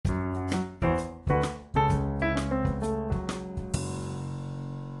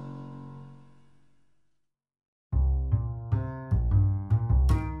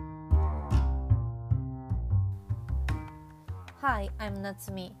Hi, I'm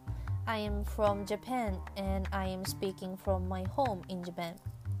Natsumi. I am from Japan and I am speaking from my home in Japan.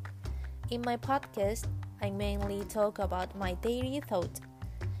 In my podcast, I mainly talk about my daily thought.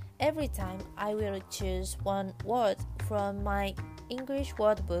 Every time I will choose one word from my English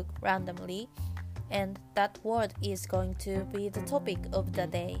word book randomly, and that word is going to be the topic of the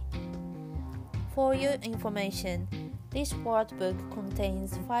day. For your information, this word book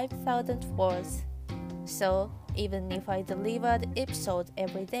contains 5,000 words. So, even if I deliver the episode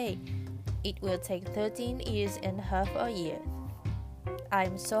every day, it will take 13 years and half a year.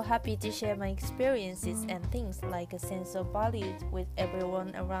 I'm so happy to share my experiences and things like a sense of value with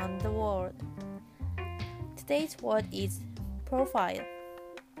everyone around the world. Today's word is profile.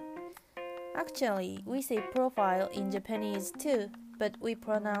 Actually, we say profile in Japanese too, but we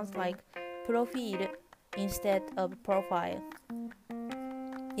pronounce like profil instead of profile.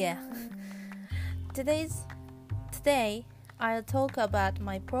 Yeah. Today, I'll talk about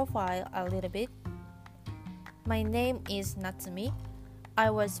my profile a little bit. My name is Natsumi. I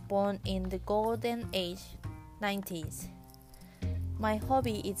was born in the golden age, 90s. My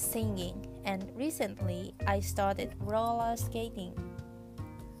hobby is singing, and recently I started roller skating.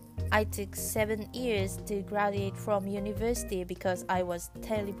 I took 7 years to graduate from university because I was a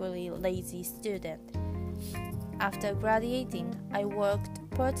terribly lazy student. After graduating, I worked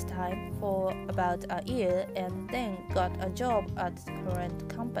part-time for about a year and then got a job at the current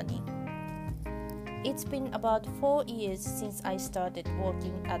company. It's been about 4 years since I started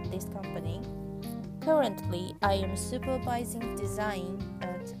working at this company. Currently, I am supervising design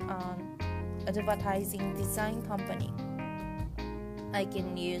at an advertising design company. I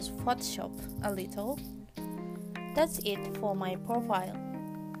can use Photoshop a little. That's it for my profile.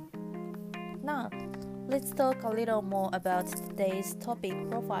 Now, let's talk a little more about today's topic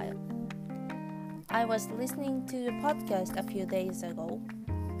profile. I was listening to a podcast a few days ago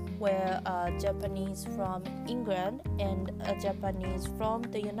where a Japanese from England and a Japanese from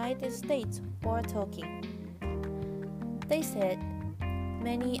the United States were talking. They said,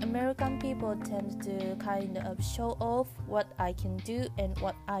 many American people tend to kind of show off what I can do and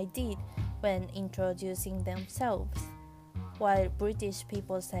what I did when introducing themselves, while British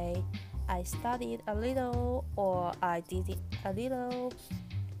people say, I studied a little or I did it a little.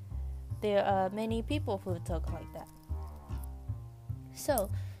 There are many people who talk like that. So,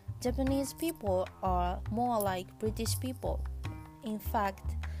 Japanese people are more like British people. In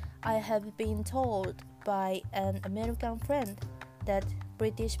fact, I have been told by an American friend that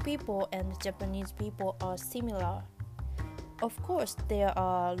British people and Japanese people are similar. Of course, there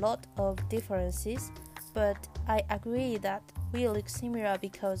are a lot of differences, but I agree that we look similar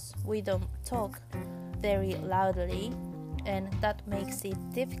because we don't talk very loudly, and that makes it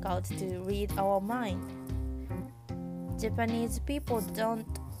difficult to read our mind. Japanese people don't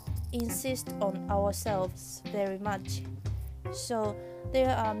insist on ourselves very much, so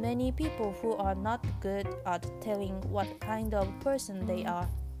there are many people who are not good at telling what kind of person they are.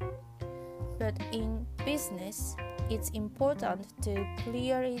 But in business, it's important to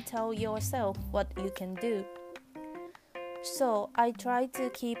clearly tell yourself what you can do. So I try to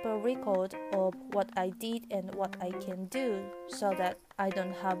keep a record of what I did and what I can do so that I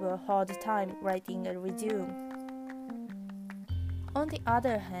don't have a hard time writing a resume. On the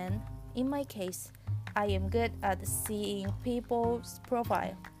other hand, in my case, I am good at seeing people's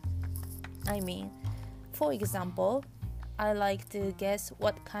profile. For example, I like to guess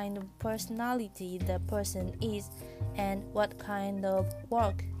what kind of personality the person is and what kind of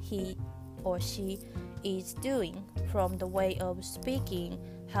work he or she is doing from the way of speaking,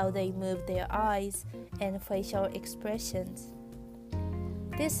 how they move their eyes, and facial expressions.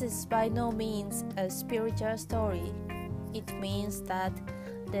 This is by no means a spiritual story. It means that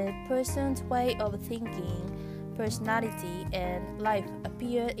the person's way of thinking, personality, and life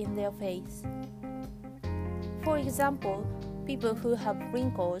appear in their face. For example, people who have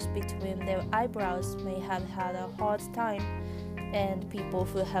wrinkles between their eyebrows may have had a hard time, and people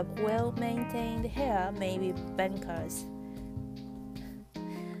who have well-maintained hair may be bankers.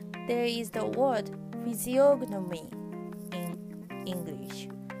 There is the word physiognomy in English,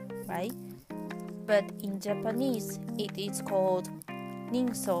 right? But in Japanese, it is called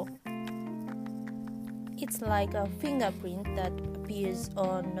ninso. It's like a fingerprint that appears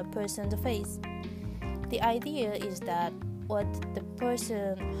on a person's face. The idea is that what the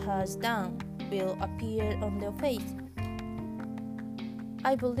person has done will appear on their face.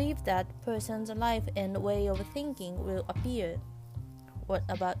 I believe that person's life and way of thinking will appear. What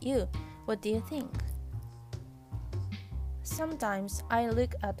about you? What do you think? Sometimes I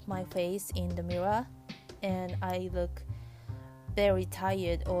look at my face in the mirror and I look very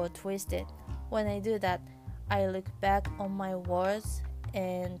tired or twisted. When I do that, I look back on my words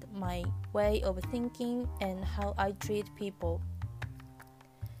and my way of thinking and how I treat people.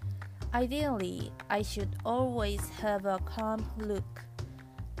 Ideally, I should always have a calm look,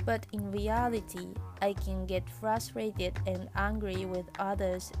 but in reality, I can get frustrated and angry with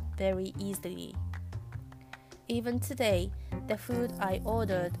others very easily. Even today, the food I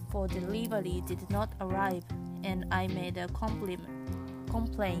ordered for delivery did not arrive, and I made a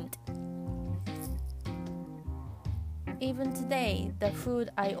complaint. Even today, the food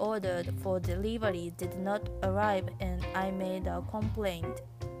I ordered for delivery did not arrive, and I made a complaint.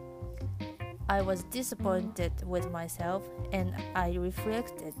 I was disappointed with myself, and I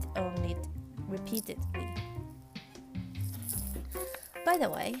reflected on it repeatedly. By the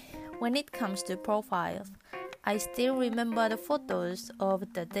way, when it comes to profiles, I still remember the photos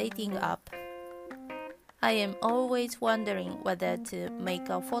of the dating app. I am always wondering whether to make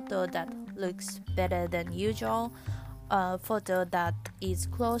a photo that looks better than usual, a photo that is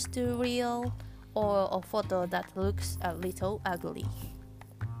close to real, or a photo that looks a little ugly.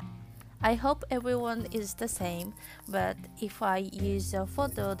 I hope everyone is the same, but if I use a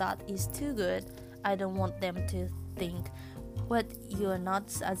photo that is too good, I don't want them to think, "What, you're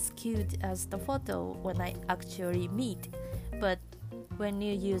not as cute as the photo when I actually meet." But when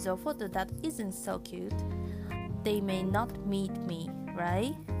you use a photo that isn't so cute, they may not meet me,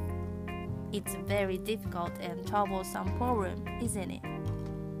 right? It's a very difficult and troublesome problem, isn't it?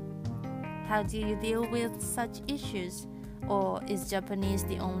 How do you deal with such issues? Or is Japanese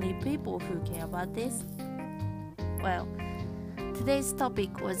the only people who care about this? Well, today's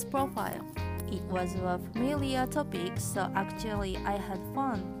topic was profile. It was a familiar topic, so actually I had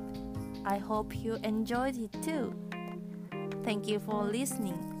fun. I hope you enjoyed it too. Thank you for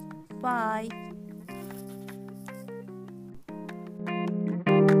listening. Bye.